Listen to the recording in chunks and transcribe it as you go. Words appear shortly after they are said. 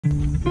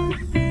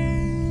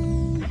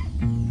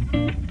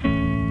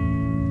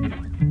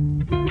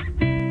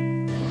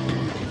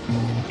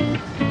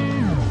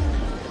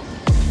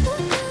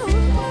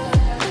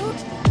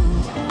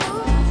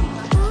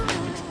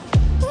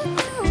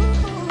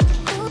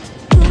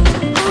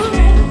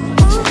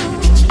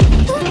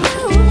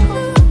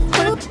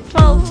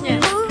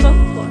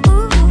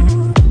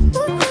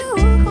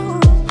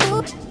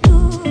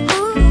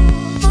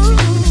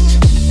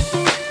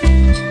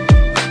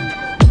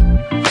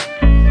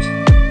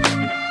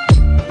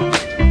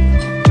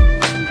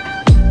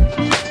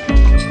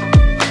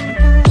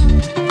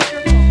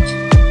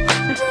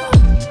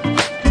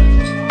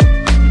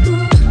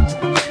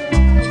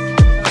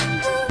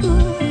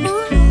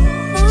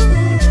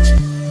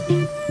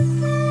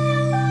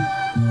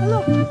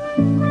look.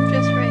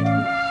 Just right.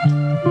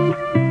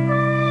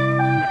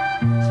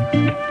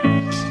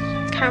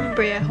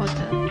 Cambria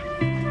Hotel.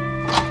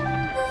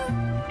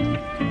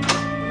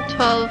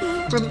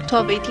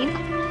 12:18.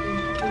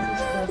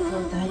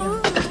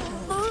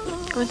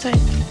 Go inside.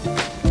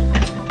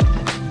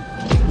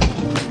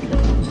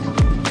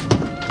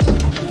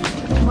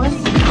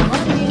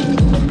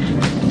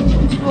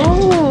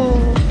 Oh,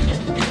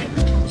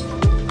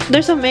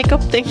 there's a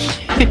makeup thing.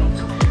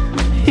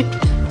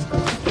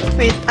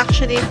 Wait,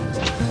 actually,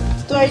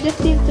 do I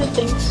just need the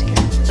things here?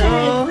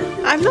 No,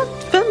 I'm not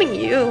filming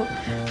you.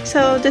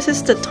 So this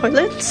is the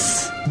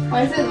toilets.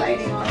 Why is it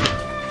lighting on?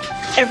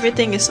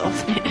 Everything is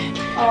off.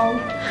 Oh.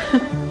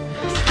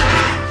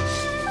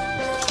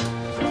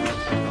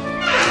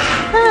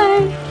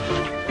 Hi.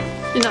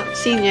 You're not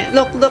seen yet.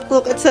 Look, look,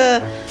 look. It's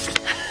a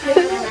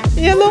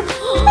yeah. Look.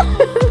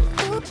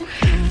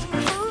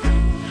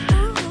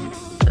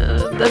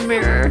 The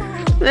mirror.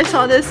 I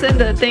saw this in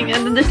the thing,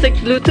 and then there's like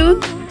Bluetooth,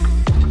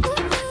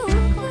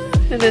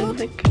 and then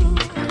like,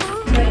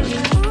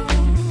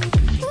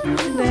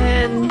 and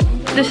then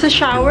there's a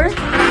shower.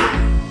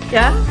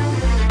 Yeah.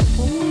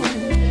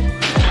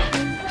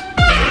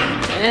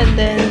 And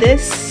then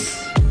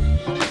this.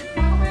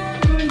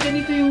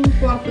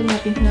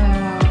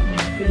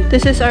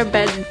 This is our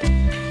bed.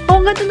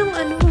 Oh, ang ganda nung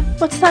ano.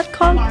 What's that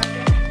called?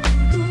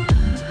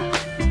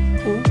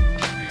 Oh.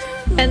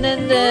 And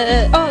then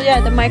the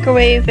the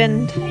microwave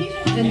and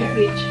the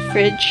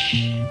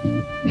fridge.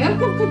 Yeah,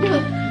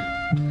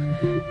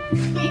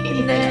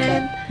 And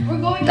then we're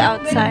going the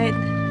outside.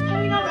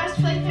 Having a rest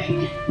for like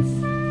 30 minutes.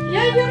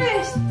 Yeah, you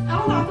rest.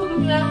 Ako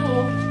nakatulog lang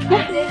ako.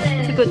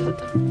 It's a good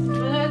hotel.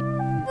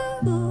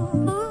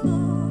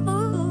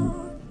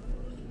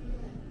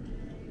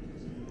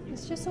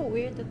 It's just so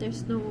weird that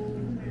there's no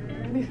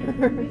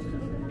mirror.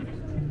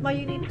 But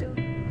you need to.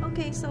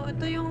 Okay, so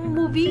ito yung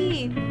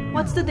movie.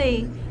 What's the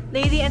day?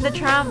 Lady and the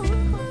Tramp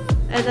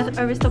and the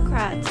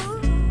Aristocrats.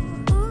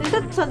 Is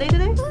that Sunday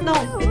today? No,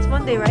 it's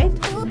Monday, right?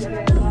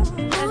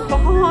 And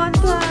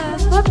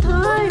Pocahontas. What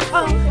time?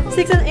 Oh,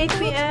 6 and 8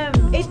 p.m.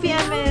 8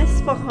 p.m. is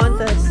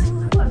Pocahontas.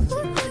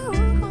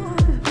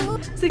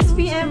 6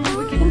 p.m.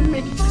 we can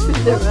make it to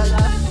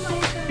Cinderella.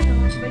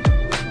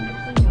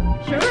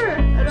 Sure,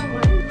 I don't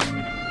mind.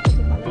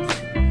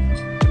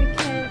 We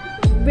can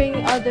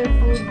bring other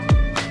food.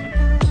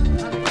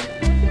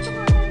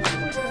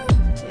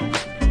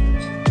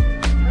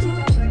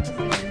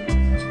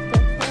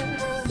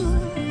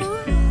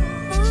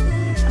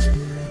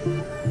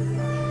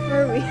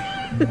 Where are we?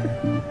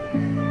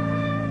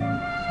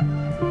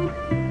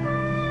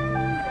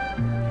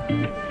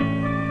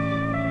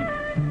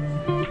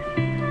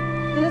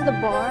 This is the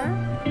bar.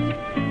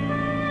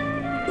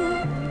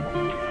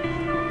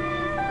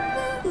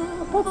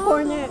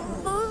 Popcorn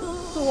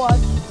to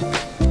watch.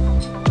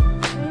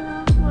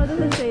 What does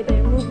it say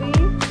there? Movie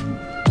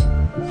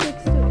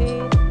 6 to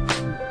 8.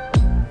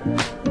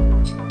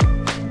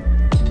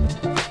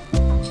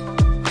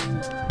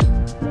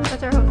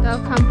 That's our hotel,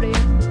 Cambria.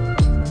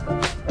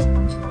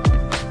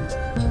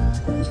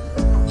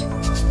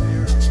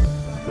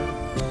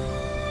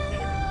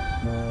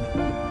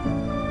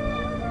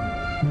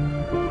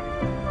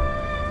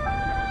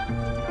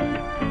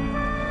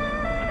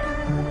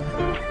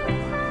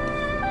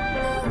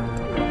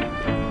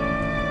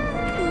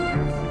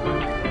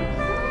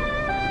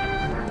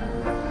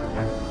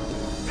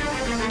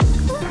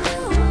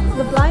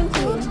 The blind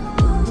queen.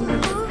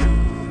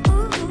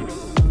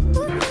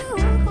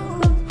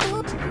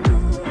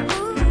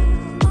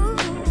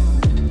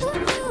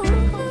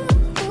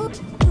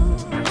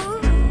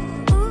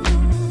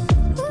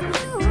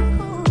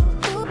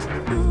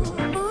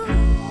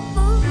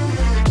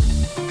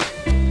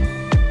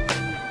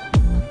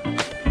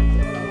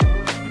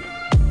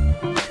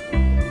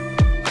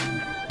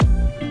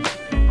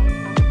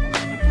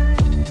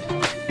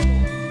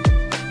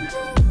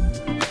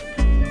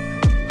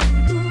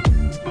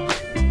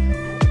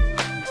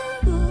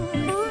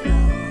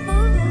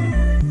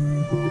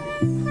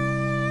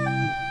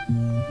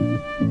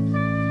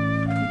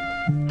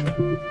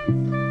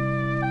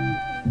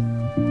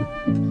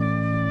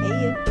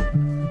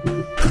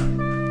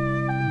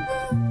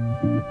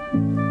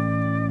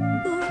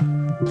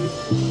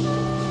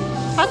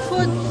 Hot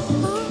food.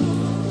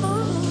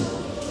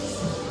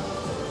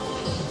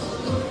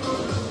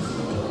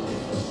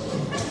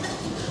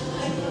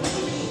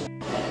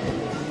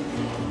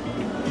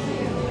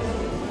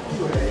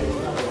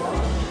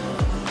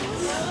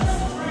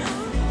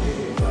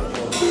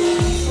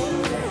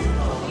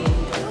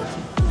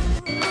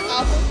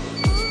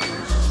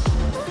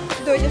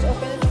 Do I just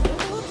open it?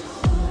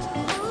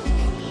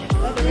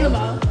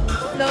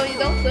 No, you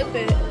don't flip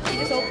it. You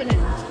just open it.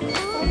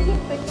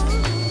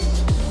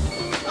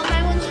 Oh, my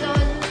one's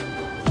done.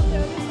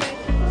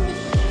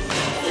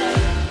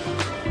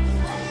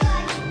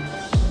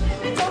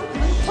 It's on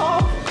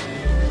top.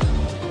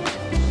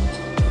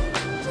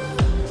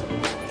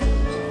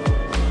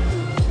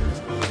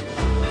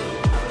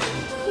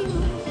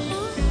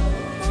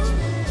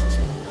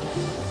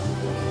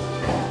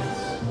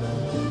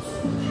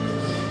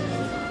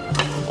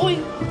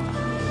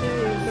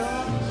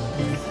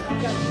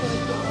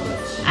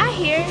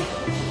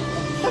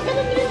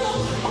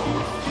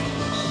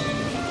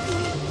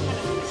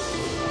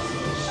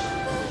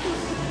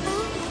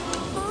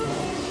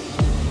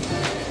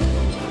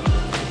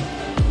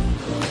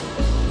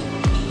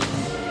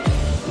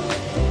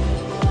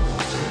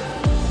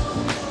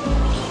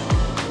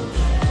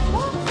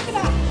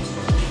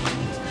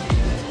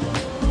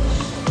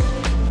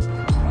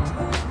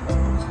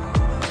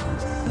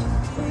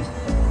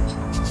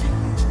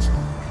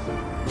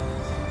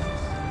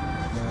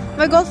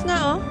 May golf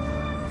nga, oh.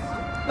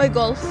 May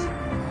golf.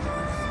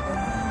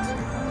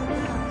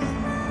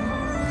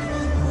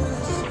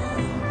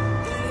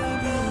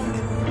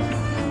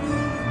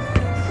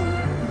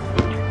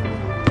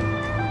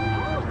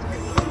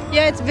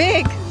 Yeah, it's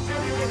big.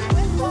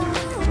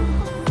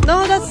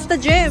 No, that's the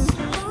gym.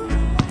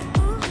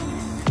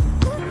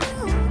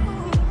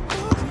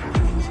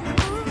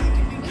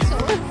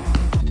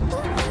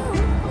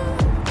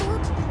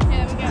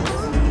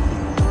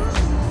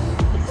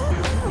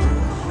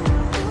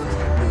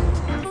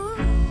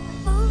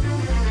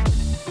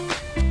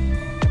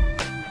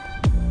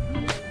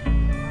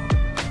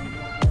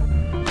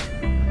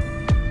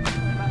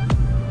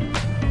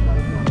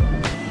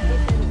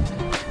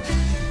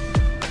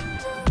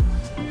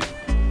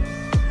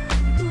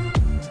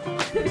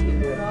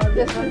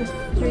 This one,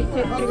 three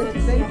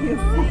tickets. Thank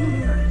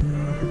you.